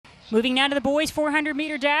Moving now to the boys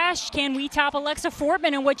 400-meter dash. Can we top Alexa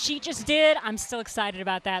Fortman and what she just did? I'm still excited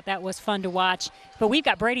about that. That was fun to watch. But we've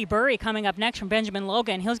got Brady Burrey coming up next from Benjamin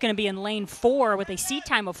Logan. He's going to be in lane 4 with a seed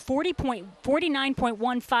time of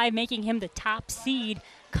 49.15, making him the top seed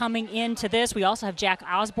coming into this. We also have Jack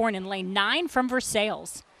Osborne in lane 9 from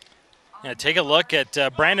Versailles. Yeah, take a look at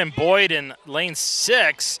Brandon Boyd in lane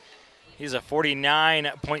 6. He's a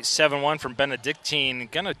 49.71 from Benedictine.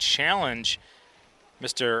 Going to challenge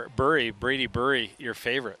Mr. Burrey, Brady Burrey, your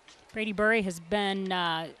favorite. Brady Burrey has been,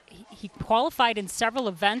 he qualified in several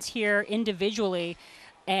events here individually,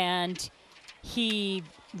 and he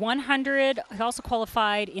also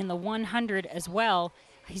qualified in the 100 as well.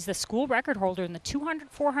 He's the school record holder in the 200,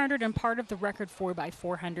 400, and part of the record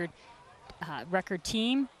 4x400 record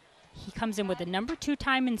team. He comes in with the number 2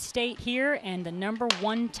 time in state here and the number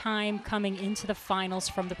 1 time coming into the finals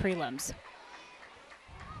from the prelims.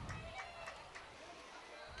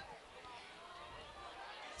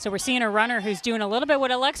 So we're seeing a runner who's doing a little bit what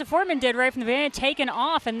Alexa Fortman did right from the beginning, taking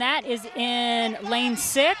off, and that is in lane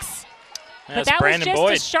 6. But that was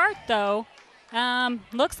just a start, though.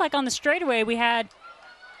 Looks like on the straightaway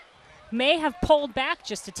may have pulled back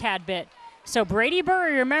just a tad bit. So Brady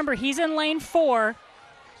Burrey, remember, he's in lane 4.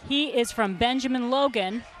 He is from Benjamin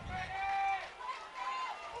Logan.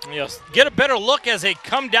 Yes, get a better look as they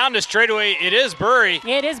come down the straightaway. It is Burrey.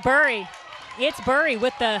 It is Burrey. It's Burrey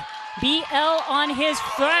with the BL on his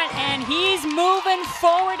front, and he's moving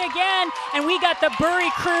forward again. And we got the Burrey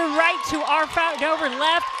crew right to our over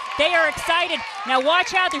left. They are excited. Now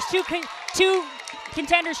watch out. There's two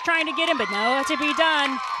contenders trying to get him, but no to be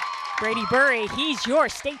done. Brady Burrey, he's your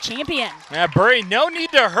state champion. Yeah, Burrey, no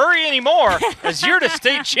need to hurry anymore as you're the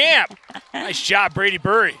state champ. Nice job, Brady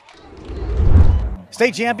Burrey.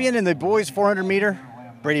 State champion in the boys 400 meter,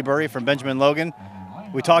 Brady Burrey from Benjamin Logan.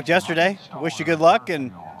 We talked yesterday. Wish you good luck,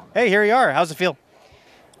 and hey, here you are. How's it feel?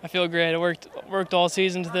 I feel great. I worked all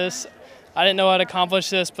season to this. I didn't know how to accomplish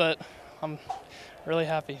this, but I'm really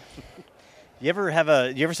happy. You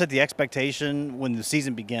ever set the expectation when the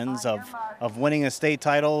season begins of winning a state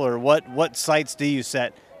title, or what sights do you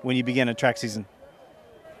set when you begin a track season?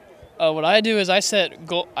 What I do is I set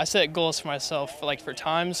goals for myself, like for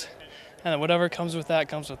times, and then whatever comes with that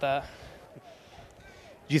comes with that.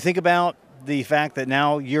 Do you think about the fact that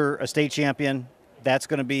now you're a state champion? That's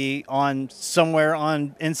going to be on somewhere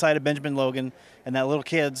on inside of Benjamin Logan, and that little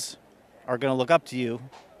kids are going to look up to you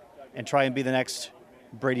and try and be the next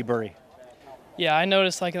Brady Burrey. Yeah, I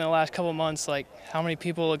noticed like in the last couple months, like how many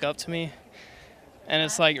people look up to me, and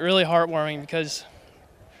it's like really heartwarming because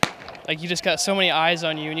like you just got so many eyes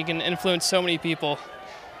on you and you can influence so many people.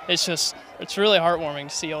 It's really heartwarming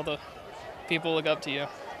to see all the people look up to you.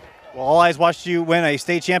 Well, all eyes watched you win a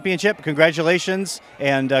state championship. Congratulations,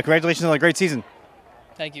 and congratulations on a great season.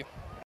 Thank you.